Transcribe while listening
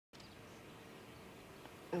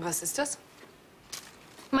Was ist das?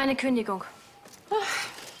 Meine Kündigung.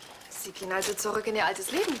 Sie gehen also zurück in Ihr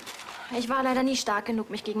altes Leben. Ich war leider nie stark genug,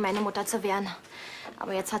 mich gegen meine Mutter zu wehren.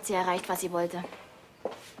 Aber jetzt hat sie erreicht, was sie wollte.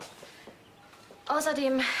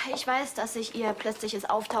 Außerdem, ich weiß, dass ich ihr plötzliches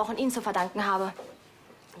Auftauchen Ihnen zu verdanken habe.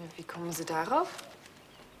 Wie kommen Sie darauf?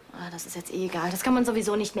 Das ist jetzt eh egal. Das kann man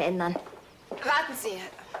sowieso nicht mehr ändern. Warten Sie.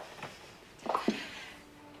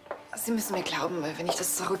 Sie müssen mir glauben, wenn ich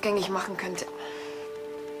das so rückgängig machen könnte.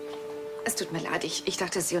 Es tut mir leid, ich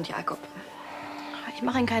dachte, Sie und Jakob. Ich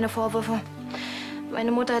mache Ihnen keine Vorwürfe.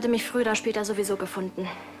 Meine Mutter hätte mich früher oder später sowieso gefunden.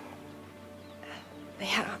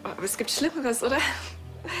 Ja, aber es gibt Schlimmeres, oder?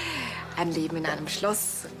 Ein Leben in einem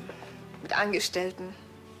Schloss, mit Angestellten,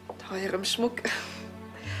 teurem Schmuck.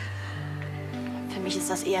 Für mich ist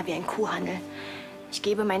das eher wie ein Kuhhandel. Ich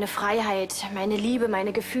gebe meine Freiheit, meine Liebe,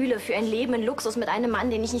 meine Gefühle für ein Leben in Luxus mit einem Mann,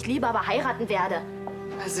 den ich nicht liebe, aber heiraten werde.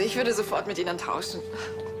 Also ich würde sofort mit Ihnen tauschen.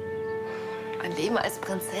 Ein Leben als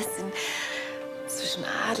Prinzessin zwischen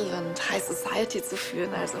Adel und High Society zu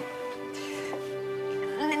führen, also...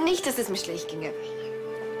 Nicht, dass es mir schlecht ginge.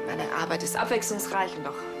 Meine Arbeit ist abwechslungsreich und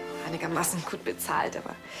auch einigermaßen gut bezahlt,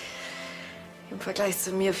 aber im Vergleich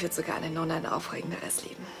zu mir führt sogar eine Nonne ein aufregenderes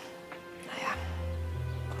Leben. Naja,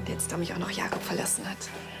 und jetzt, da mich auch noch Jakob verlassen hat.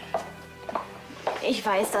 Ich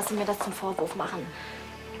weiß, dass Sie mir das zum Vorwurf machen.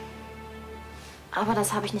 Aber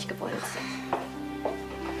das habe ich nicht gewollt.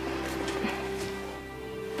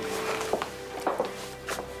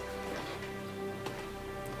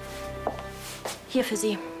 Hier für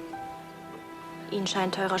Sie. Ihnen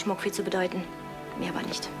scheint teurer Schmuck viel zu bedeuten. Mir aber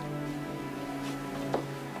nicht.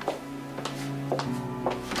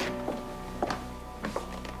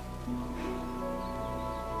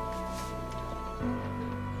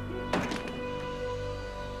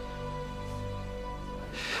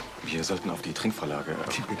 Wir sollten auf die Trinkvorlage.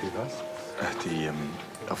 Die bitte was?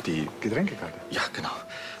 Auf die... Getränkekarte? Ja, genau.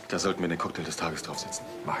 Da sollten wir den Cocktail des Tages draufsetzen.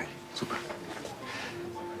 Mach ich. Super.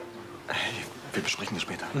 Hey, wir besprechen das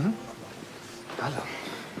später. Hallo.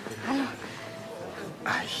 Hallo.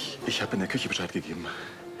 Ich habe in der Küche Bescheid gegeben.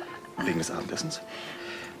 Wegen des Abendessens.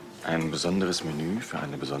 Ein besonderes Menü für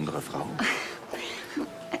eine besondere Frau.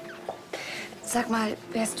 Sag mal,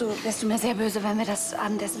 wärst du mir sehr böse, wenn wir das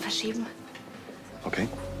Abendessen verschieben? Okay,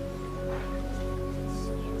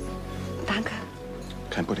 Danke.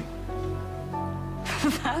 kein Pudding.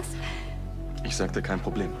 Was? Ich sagte kein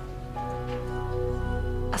Problem.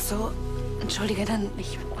 Ach so, entschuldige,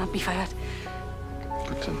 ich hab mich verhört.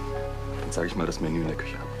 Gut, dann sage ich mal das Menü in der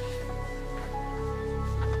Küche ab.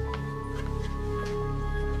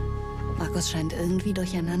 Markus scheint irgendwie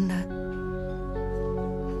durcheinander.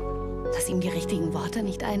 Dass ihm die richtigen Worte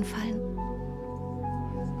nicht einfallen.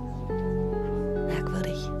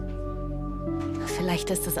 Merkwürdig. Vielleicht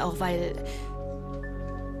ist es auch, weil...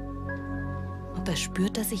 Ob er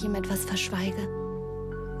spürt, dass ich ihm etwas verschweige?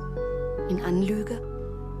 Ihn anlüge?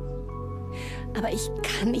 Aber ich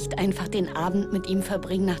kann nicht einfach den Abend mit ihm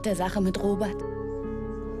verbringen nach der Sache mit Robert.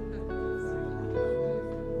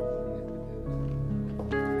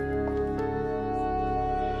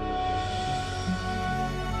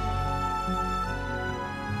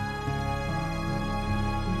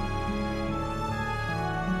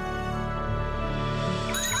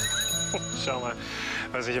 Schau mal,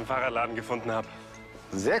 was ich im Fahrradladen gefunden habe.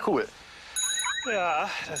 Sehr cool. Ja,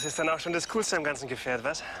 das ist dann auch schon das Coolste am ganzen Gefährt,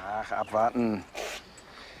 was? Ach, abwarten.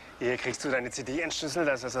 Hier kriegst du deine CD entschlüsselt,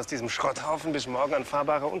 das ist aus diesem Schrotthaufen bis morgen ein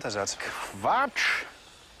fahrbarer Untersatz. Quatsch!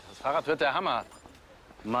 Das Fahrrad wird der Hammer.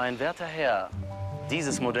 Mein werter Herr,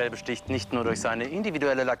 dieses Modell besticht nicht nur durch seine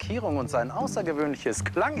individuelle Lackierung und sein außergewöhnliches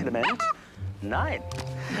Klangelement. Nein,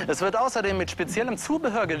 es wird außerdem mit speziellem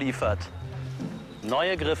Zubehör geliefert.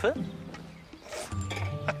 Neue Griffe,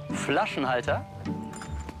 Flaschenhalter,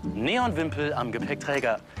 Neonwimpel am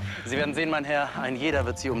Gepäckträger. Sie werden sehen, mein Herr, ein jeder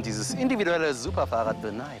wird Sie um dieses individuelle Superfahrrad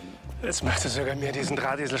beneiden. Jetzt macht es sogar mir diesen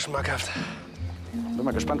Drahtesel schmackhaft. Bin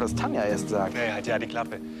mal gespannt, was Tanja erst sagt. Nee, halt ja die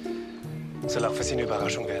Klappe. Soll auch für Sie eine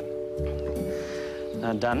Überraschung werden.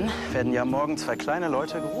 Na dann werden ja morgen zwei kleine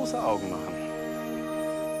Leute große Augen machen.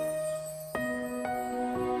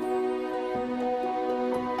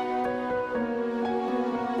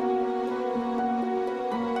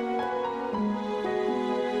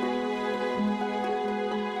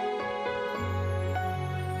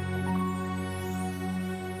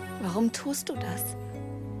 Warum tust du das?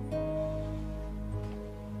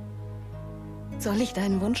 Soll ich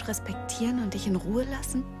deinen Wunsch respektieren und dich in Ruhe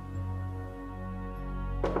lassen?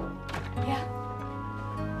 Ja.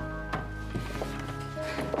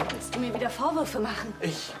 Willst du mir wieder Vorwürfe machen?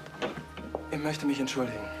 Ich möchte mich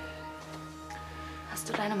entschuldigen. Hast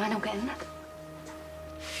du deine Meinung geändert?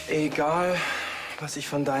 Egal, was ich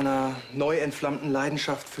von deiner neu entflammten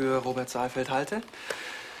Leidenschaft für Robert Saalfeld halte,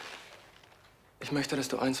 ich möchte, dass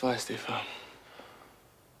du eins weißt, Eva.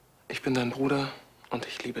 Ich bin dein Bruder und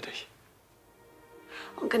ich liebe dich.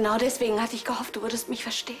 Und genau deswegen hatte ich gehofft, du würdest mich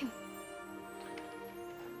verstehen.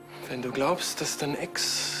 Wenn du glaubst, dass dein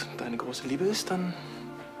Ex deine große Liebe ist, dann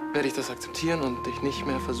werde ich das akzeptieren und dich nicht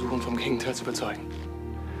mehr versuchen, vom Gegenteil zu überzeugen.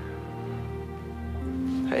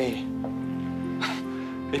 Hey,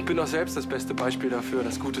 ich bin doch selbst das beste Beispiel dafür,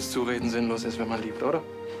 dass gutes Zureden sinnlos ist, wenn man liebt, oder?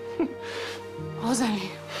 Rosalie.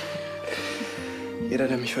 Jeder,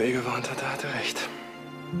 der mich vor ihr gewarnt hat, der hatte recht.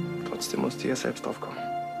 Trotzdem musste ihr selbst drauf kommen.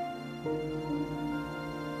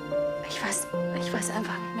 Ich weiß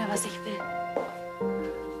einfach nicht mehr, was ich will.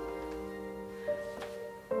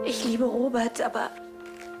 Ich liebe Robert, aber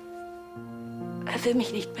er will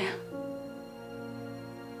mich nicht mehr.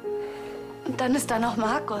 Und dann ist da noch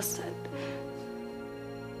Markus.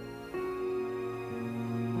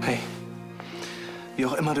 Hey, wie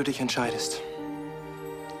auch immer du dich entscheidest,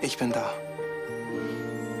 ich bin da.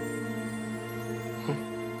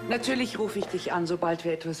 Natürlich rufe ich dich an, sobald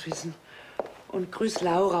wir etwas wissen. Und grüß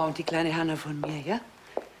Laura und die kleine Hanna von mir, ja?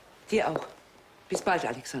 Dir auch. Bis bald,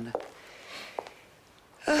 Alexander.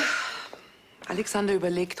 Alexander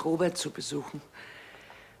überlegt, Robert zu besuchen.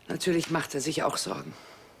 Natürlich macht er sich auch Sorgen.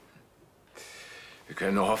 Wir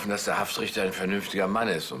können nur hoffen, dass der Haftrichter ein vernünftiger Mann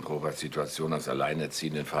ist und Roberts Situation als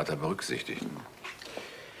alleinerziehenden Vater berücksichtigt.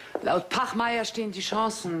 Laut Pachmeier stehen die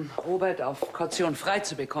Chancen, Robert auf Kaution frei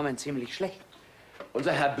zu bekommen, ziemlich schlecht.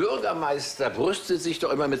 Unser Herr Bürgermeister brüstet sich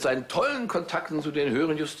doch immer mit seinen tollen Kontakten zu den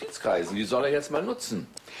höheren Justizkreisen. Die soll er jetzt mal nutzen.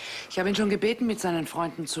 Ich habe ihn schon gebeten, mit seinen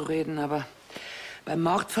Freunden zu reden, aber beim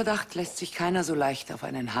Mordverdacht lässt sich keiner so leicht auf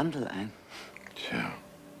einen Handel ein. Tja,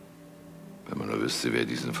 wenn man nur wüsste, wer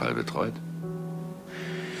diesen Fall betreut.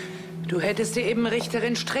 Du hättest dir eben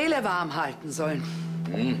Richterin Strehle warm halten sollen.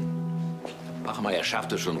 Pachmeier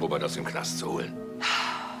schafft es schon, Robert aus dem Knast zu holen.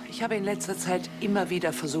 Ich habe in letzter Zeit immer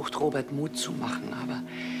wieder versucht, Robert Mut zu machen, aber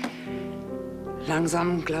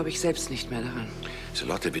langsam glaube ich selbst nicht mehr daran.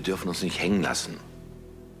 Charlotte, wir dürfen uns nicht hängen lassen.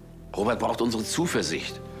 Robert braucht unsere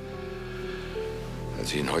Zuversicht.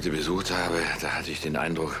 Als ich ihn heute besucht habe, da hatte ich den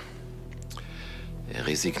Eindruck, er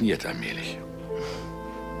resigniert allmählich.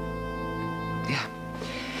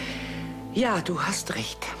 Ja, du hast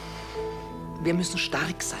recht. Wir müssen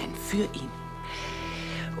stark sein für ihn.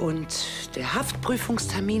 Und der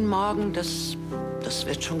Haftprüfungstermin morgen, das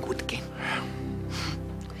wird schon gut gehen.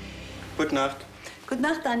 Gute Nacht. Gute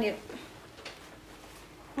Nacht, Daniel.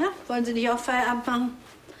 Ja, wollen Sie nicht auch Feierabend machen?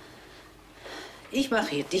 Ich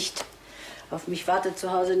mache hier dicht. Auf mich wartet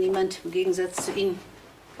zu Hause niemand, im Gegensatz zu Ihnen.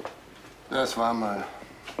 Das war mal.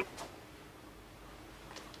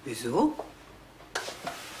 Wieso?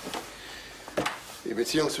 Die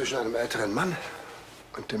Beziehung zwischen einem älteren Mann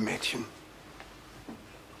und dem Mädchen.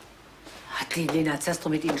 Hat die Lena Zestro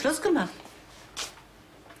mit Ihnen Schluss gemacht?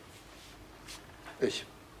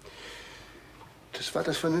 Das war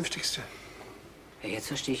das Vernünftigste. Ja, jetzt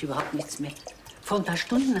verstehe ich überhaupt nichts mehr. Vor ein paar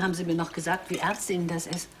Stunden haben Sie mir noch gesagt, wie ernst Ihnen das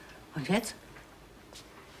ist. Und jetzt?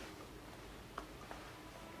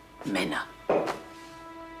 Männer.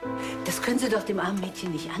 Das können Sie doch dem armen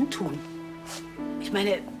Mädchen nicht antun. Ich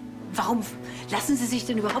meine, warum lassen Sie sich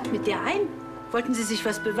denn überhaupt mit der ein? Wollten Sie sich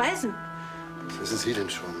was beweisen? Was wissen Sie denn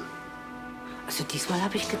schon? Also diesmal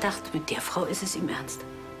habe ich gedacht, mit der Frau ist es ihm ernst.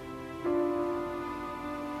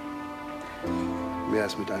 Mehr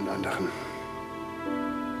als mit allen anderen.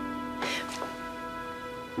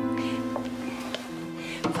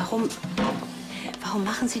 Warum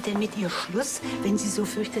machen Sie denn mit ihr Schluss, wenn Sie so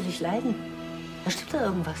fürchterlich leiden? Da stimmt doch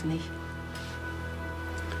irgendwas nicht.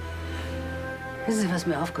 Wissen Sie, was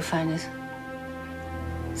mir aufgefallen ist?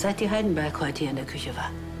 Seit die Heidenberg heute hier in der Küche war.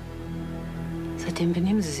 Seitdem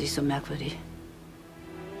benehmen Sie sich so merkwürdig.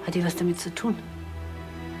 Hat die was damit zu tun?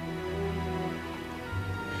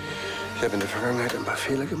 Ich habe in der Vergangenheit ein paar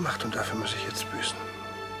Fehler gemacht und dafür muss ich jetzt büßen.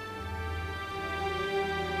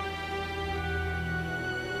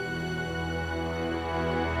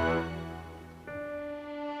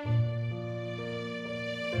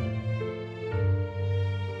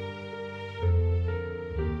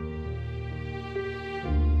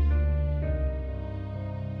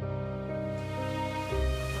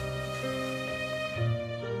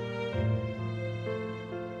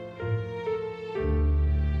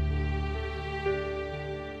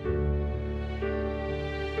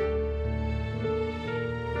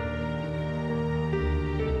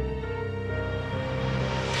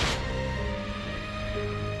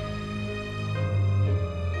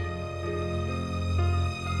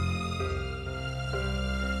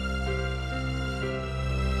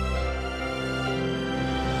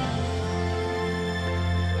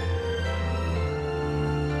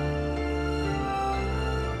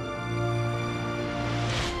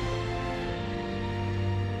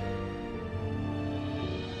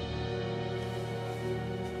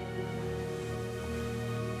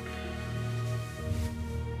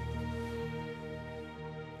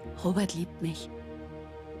 Robert liebt mich.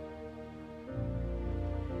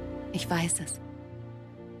 Ich weiß es.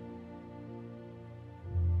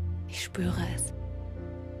 Ich spüre es.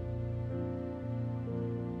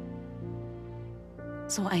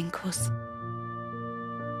 So ein Kuss.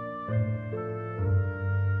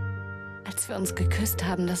 Als wir uns geküsst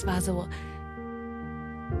haben, das war so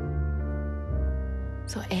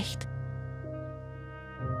echt.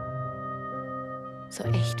 So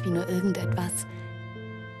echt, wie nur irgendetwas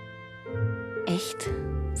echt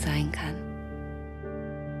sein kann.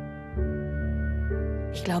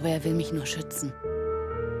 Ich glaube, er will mich nur schützen.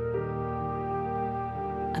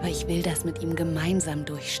 Aber ich will das mit ihm gemeinsam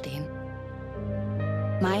durchstehen.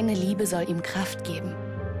 Meine Liebe soll ihm Kraft geben.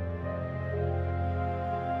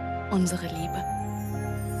 Unsere Liebe.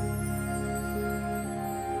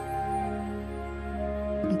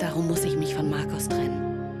 Und darum muss ich mich von Markus trennen.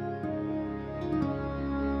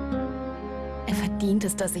 Er verdient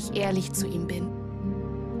es, dass ich ehrlich zu ihm bin.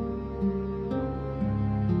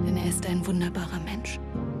 Denn er ist ein wunderbarer Mensch.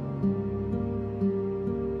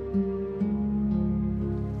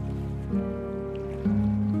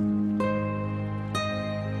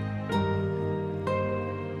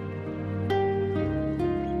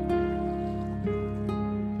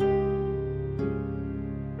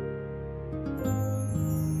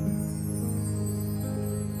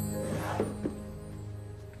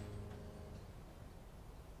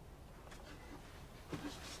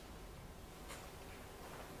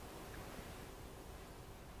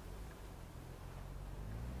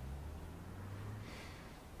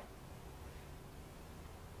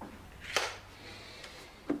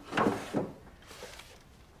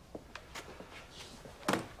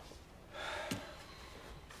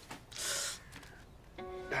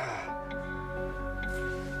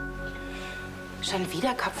 Schon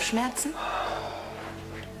wieder Kopfschmerzen?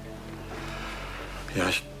 Ja,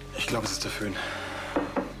 ich glaube, es ist der Föhn.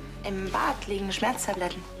 Im Bad liegen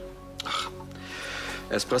Schmerztabletten.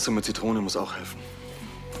 Espresso mit Zitrone muss auch helfen.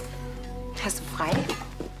 Hast du frei?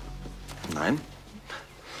 Nein.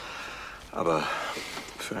 Aber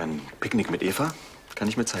für ein Picknick mit Eva kann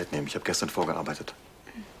ich mir Zeit nehmen. Ich habe gestern vorgearbeitet.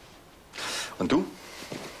 Und du?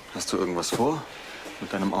 Hast du irgendwas vor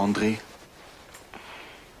mit deinem André?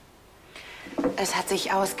 Es hat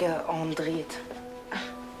sich ausgeandreht.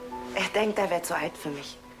 Er denkt, er wäre zu alt für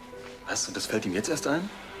mich. Was? Und das fällt ihm jetzt erst ein?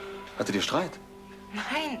 Hattet ihr Streit?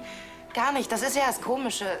 Nein, gar nicht. Das ist ja das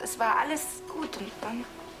Komische. Es war alles gut und dann...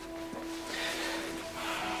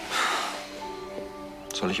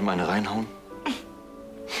 Soll ich ihm eine reinhauen?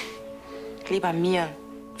 Lieber mir,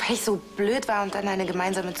 weil ich so blöd war und an eine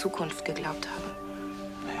gemeinsame Zukunft geglaubt habe.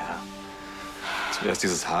 Naja, zuerst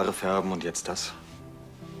dieses Haare färben und jetzt das.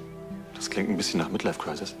 Das klingt ein bisschen nach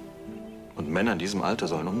Midlife-Crisis. Und Männer in diesem Alter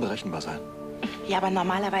sollen unberechenbar sein. Ja, aber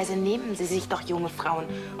normalerweise nehmen sie sich doch junge Frauen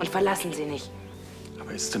und verlassen sie nicht.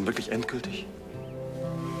 Aber ist es denn wirklich endgültig?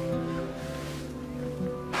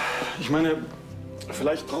 Ich meine,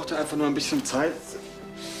 vielleicht braucht er einfach nur ein bisschen Zeit.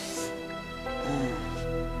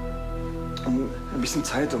 Um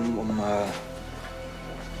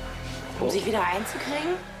Um sich wieder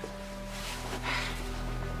einzukriegen?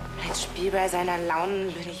 Als Spiel bei seiner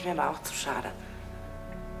Launen bin ich mir aber auch zu schade.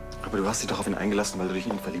 Aber du hast dich doch auf ihn eingelassen, weil du dich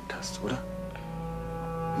in ihn verliebt hast, oder?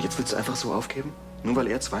 Und jetzt willst du einfach so aufgeben? Nur weil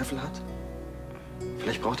er Zweifel hat?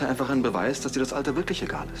 Vielleicht braucht er einfach einen Beweis, dass dir das Alter wirklich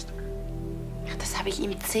egal ist. Ach, das habe ich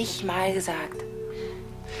ihm zigmal gesagt.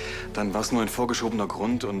 Dann war es nur ein vorgeschobener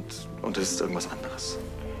Grund und es ist irgendwas anderes.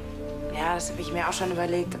 Ja, das habe ich mir auch schon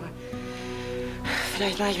überlegt, aber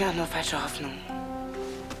vielleicht mache ich mir auch nur falsche Hoffnung.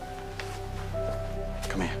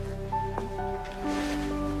 Komm her.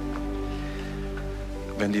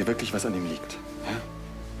 Wenn dir wirklich was an ihm liegt, ja,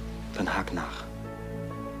 dann hak nach.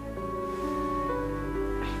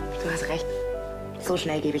 Du hast recht. So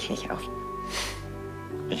schnell gebe ich nicht auf.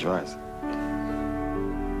 Ich weiß.